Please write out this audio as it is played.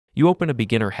You open a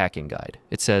beginner hacking guide.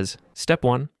 It says, Step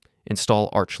 1, install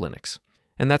Arch Linux.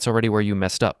 And that's already where you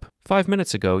messed up. 5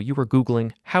 minutes ago, you were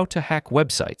Googling how to hack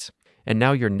websites. And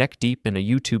now you're neck deep in a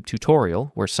YouTube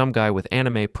tutorial where some guy with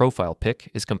anime profile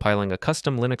pic is compiling a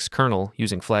custom Linux kernel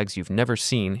using flags you've never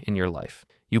seen in your life.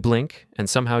 You blink, and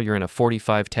somehow you're in a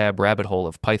 45-tab rabbit hole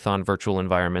of Python virtual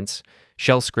environments,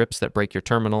 shell scripts that break your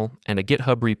terminal, and a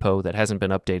GitHub repo that hasn't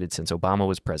been updated since Obama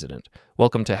was president.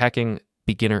 Welcome to Hacking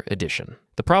Beginner Edition.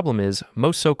 The problem is,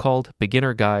 most so-called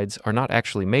beginner guides are not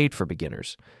actually made for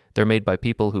beginners. They're made by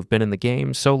people who've been in the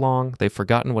game so long they've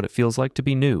forgotten what it feels like to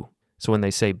be new. So when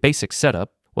they say basic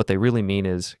setup, what they really mean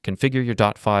is configure your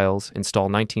dot files, install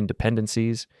 19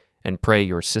 dependencies, and pray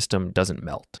your system doesn't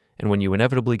melt. And when you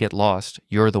inevitably get lost,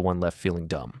 you're the one left feeling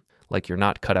dumb, like you're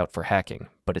not cut out for hacking.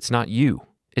 But it's not you,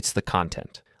 it's the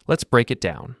content. Let's break it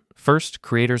down. First,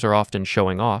 creators are often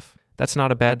showing off. That's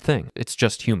not a bad thing, it's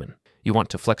just human. You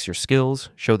want to flex your skills,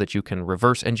 show that you can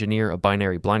reverse engineer a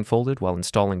binary blindfolded while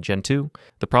installing Gen 2.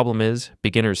 The problem is,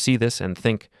 beginners see this and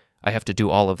think, I have to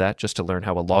do all of that just to learn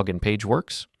how a login page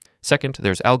works. Second,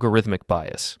 there's algorithmic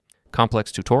bias.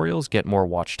 Complex tutorials get more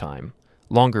watch time.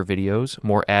 Longer videos,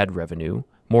 more ad revenue,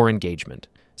 more engagement.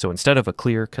 So instead of a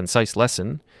clear, concise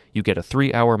lesson, you get a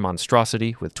 3-hour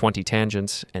monstrosity with 20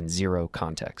 tangents and 0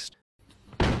 context.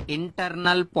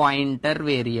 Internal pointer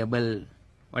variable.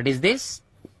 What is this?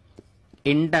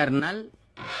 Internal.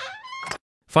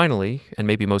 Finally, and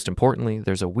maybe most importantly,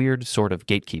 there's a weird sort of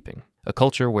gatekeeping. A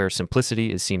culture where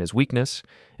simplicity is seen as weakness,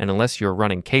 and unless you're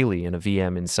running Kali in a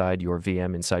VM inside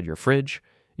your fridge,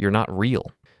 you're not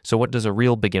real. So what does a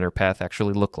real beginner path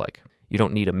actually look like? You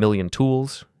don't need a million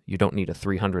tools, you don't need a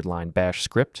 300-line bash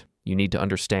script, you need to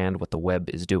understand what the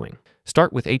web is doing.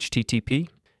 Start with HTTP,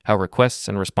 how requests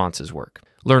and responses work.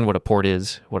 Learn what a port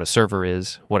is, what a server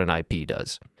is, what an IP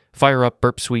does. Fire up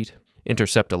Burp Suite,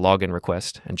 intercept a login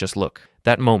request, and just look.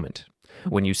 That moment,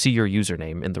 when you see your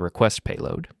username in the request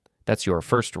payload, that's your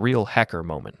first real hacker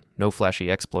moment. No flashy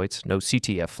exploits, no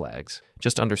CTF flags,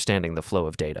 just understanding the flow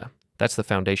of data. That's the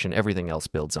foundation everything else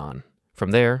builds on.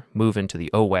 From there, move into the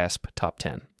OWASP top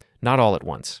 10. Not all at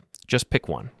once, just pick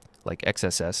one, like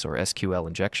XSS or SQL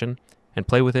injection, and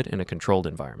play with it in a controlled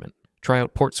environment. Try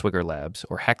out PortSwigger Labs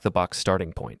or hackthebox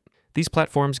Starting Point. These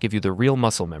platforms give you the real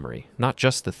muscle memory, not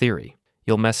just the theory.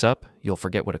 You'll mess up, you'll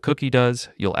forget what a cookie does,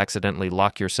 you'll accidentally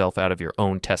lock yourself out of your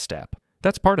own test app.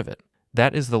 That's part of it.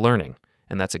 That is the learning,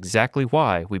 and that's exactly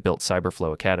why we built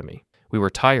Cyberflow Academy. We were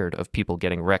tired of people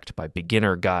getting wrecked by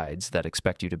beginner guides that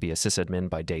expect you to be a sysadmin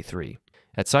by day 3.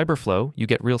 At Cyberflow, you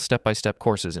get real step-by-step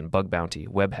courses in bug bounty,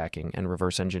 web hacking, and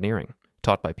reverse engineering,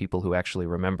 taught by people who actually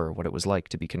remember what it was like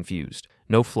to be confused.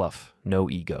 No fluff, no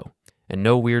ego, and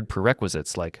no weird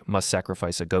prerequisites like must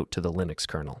sacrifice a goat to the Linux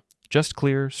kernel. Just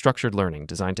clear, structured learning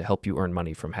designed to help you earn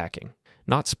money from hacking,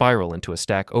 not spiral into a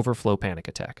Stack Overflow panic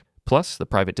attack. Plus, the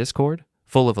private Discord,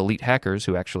 full of elite hackers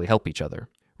who actually help each other.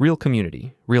 Real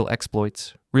community, real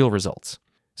exploits, real results.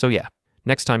 So yeah,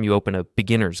 next time you open a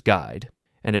beginner's guide,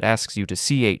 and it asks you to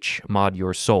chmod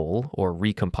your soul or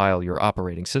recompile your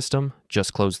operating system,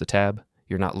 just close the tab.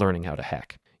 You're not learning how to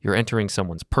hack. You're entering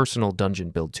someone's personal dungeon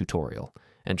build tutorial.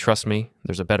 And trust me,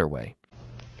 there's a better way.